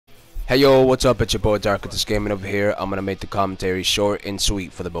Hey yo, what's up? It's your boy Darkatous-Gaming over here. I'm gonna make the commentary short and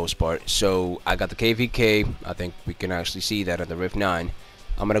sweet for the most part. So I got the KVK. I think we can actually see that on the Rift 9.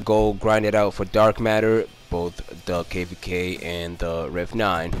 I'm gonna go grind it out for dark matter, both the KVK and the Rift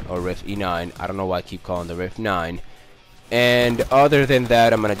 9 or Rift E9. I don't know why I keep calling the Rift 9. And other than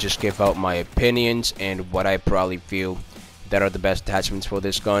that, I'm gonna just give out my opinions and what I probably feel that are the best attachments for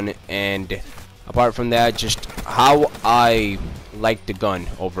this gun. And apart from that, just how I like the gun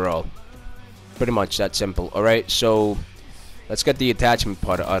overall. Pretty much that simple. Alright, so let's get the attachment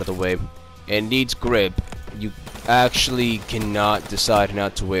part out of the way. It needs grip. You actually cannot decide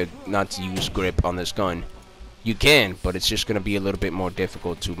not to use grip on this gun. You can, but it's just gonna be a little bit more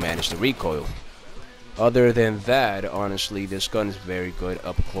difficult to manage the recoil. Other than that, honestly, this gun is very good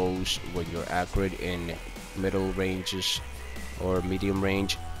up close when you're accurate in middle ranges or medium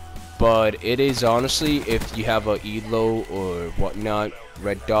range. But it is honestly, if you have a elo or whatnot,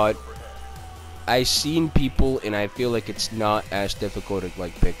 red dot, I've seen people and I feel like it's not as difficult to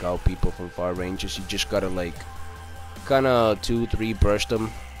like pick out people from far ranges. You just gotta like kinda 2-3 burst them,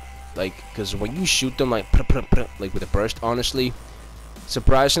 like, because when you shoot them like with a burst, honestly,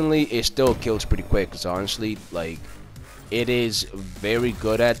 surprisingly it still kills pretty quick. Because honestly, like, it is very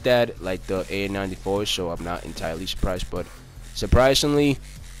good at that, like the A94, so I'm not entirely surprised. But surprisingly,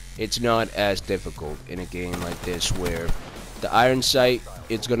 it's not as difficult in a game like this, where the iron sight,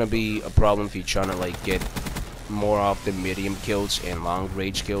 it's gonna be a problem if you're trying to like get more of the medium kills and long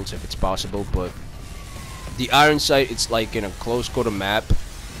range kills if it's possible. But the iron sight, it's like in a close quarter map,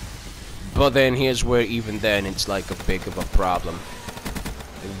 but then here's where even then it's like a big of a problem.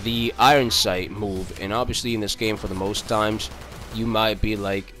 The iron sight move, and obviously in this game for the most times you might be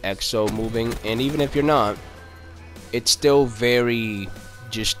like exo moving, and even if you're not, it's still very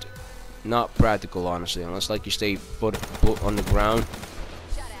just not practical, honestly, unless like you stay foot on the ground.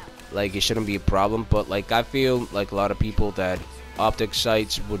 Like, it shouldn't be a problem. But like, I feel like a lot of people that optic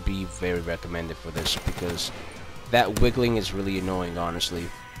sights would be very recommended for this, because that wiggling is really annoying, honestly.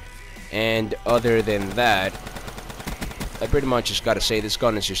 And other than that, I pretty much just gotta say this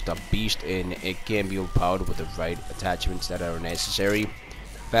gun is just a beast, and it can be overpowered with the right attachments that are necessary.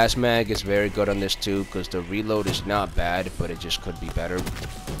 Fast mag is very good on this too, because the reload is not bad, but it just could be better.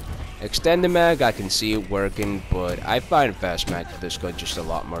 Extended mag, I can see it working, but I find fast mag for this gun just a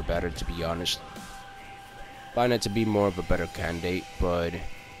lot more better, to be honest. Find it to be more of a better candidate. But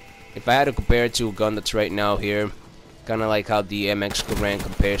if I had to compare it to a gun that's right now here, kind of like how the MX Garand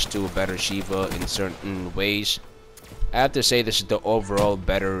compares to a better Shiva in certain ways, I have to say this is the overall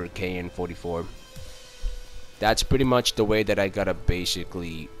better KN44. That's pretty much the way that I gotta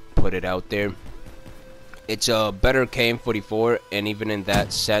basically put it out there. It's a better KN44, and even in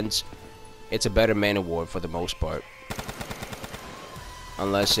that sense, it's a better man of war for the most part.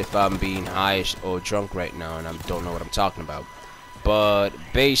 Unless if I'm being high or drunk right now and I don't know what I'm talking about. But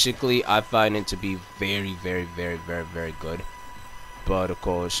basically, I find it to be very, very, very, very, very good. But of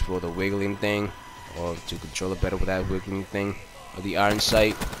course, for the wiggling thing, or to control it better with that wiggling thing, or the iron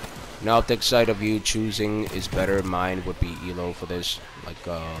sight, an optic sight of you choosing is better. Mine would be elo for this, like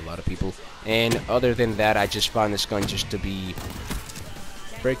a lot of people. And other than that, I just find this gun just to be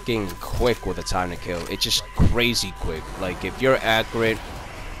freaking quick with the time to kill. It's just crazy quick. Like, if you're accurate,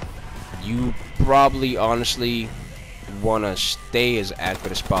 you probably honestly want to stay as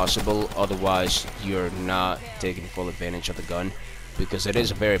accurate as possible, otherwise you're not taking full advantage of the gun, because it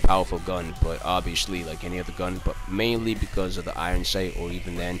is a very powerful gun. But obviously, like any other gun, but mainly because of the iron sight, or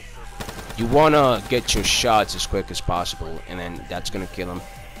even then, you want to get your shots as quick as possible, and then that's going to kill them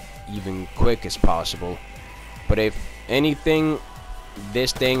even quick as possible. But if anything,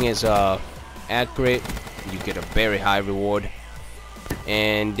 this thing is accurate, you get a very high reward,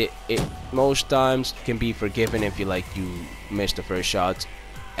 and it most times can be forgiven if you miss the first shot,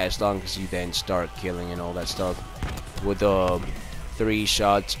 as long as you then start killing and all that stuff with 3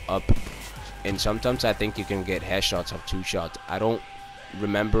 shots up. And sometimes I think you can get headshots of 2 shots. I don't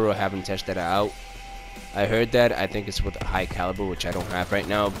remember or haven't tested it out. I heard that. I think it's with a high caliber, which I don't have right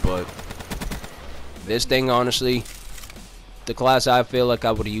now. But this thing, honestly, the class I feel like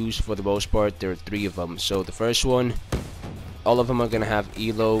I would use for the most part, there are 3 of them. So the first one, all of them are gonna have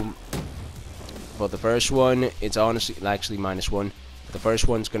elo. For the first one, it's honestly actually -1. The first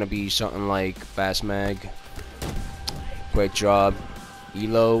one's gonna be something like fast mag, quick draw,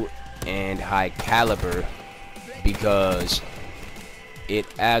 elo, and high caliber, because it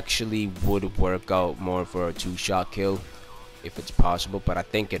actually would work out more for a 2-shot kill if it's possible, but I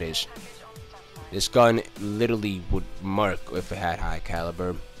think it is. This gun literally would mark if it had high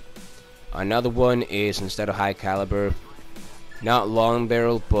caliber. Another one is, instead of high caliber, not long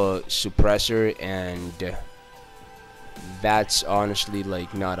barrel but suppressor, and that's honestly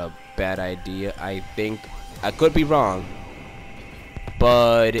like not a bad idea. I think I could be wrong,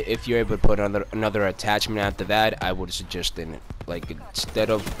 but if you're able to put another attachment after that, I would suggest in it, like instead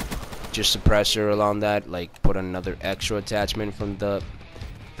of just suppressor along that, like put another extra attachment from the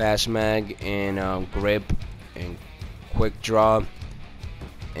fast mag and grip and quick draw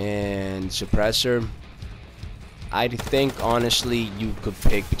and suppressor. I think honestly you could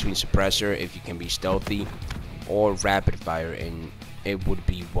pick between suppressor if you can be stealthy, or rapid fire, and it would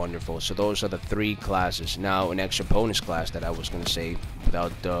be wonderful. So those are the three classes. Now an extra bonus class that I was going to say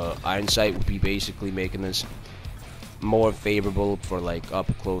without the iron sight would be basically making this more favorable for like up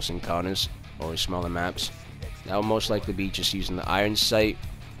close encounters or smaller maps. That would most likely be just using the iron sight.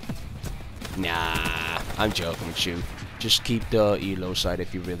 Nah, I'm joking with you. Just keep the elo sight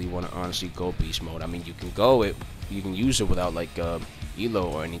if you really want to honestly go beast mode. I mean, you can use it without like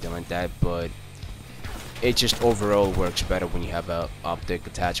elo or anything like that, but it just overall works better when you have a optic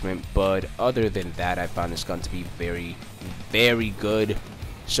attachment. But other than that, I found this gun to be very, very good.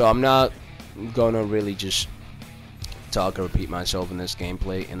 So I'm not gonna really just talk or repeat myself in this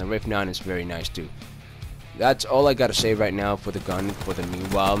gameplay, and the Rift 9 is very nice too. That's all I gotta say right now for the gun for the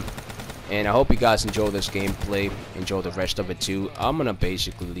meanwhile, and I hope you guys enjoy this gameplay, enjoy the rest of it too. I'm gonna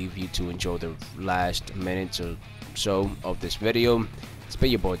basically leave you to enjoy the last minutes or so of this video. It's been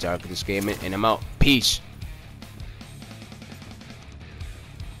your boy Darkatous-Gaming, and I'm out. Peace.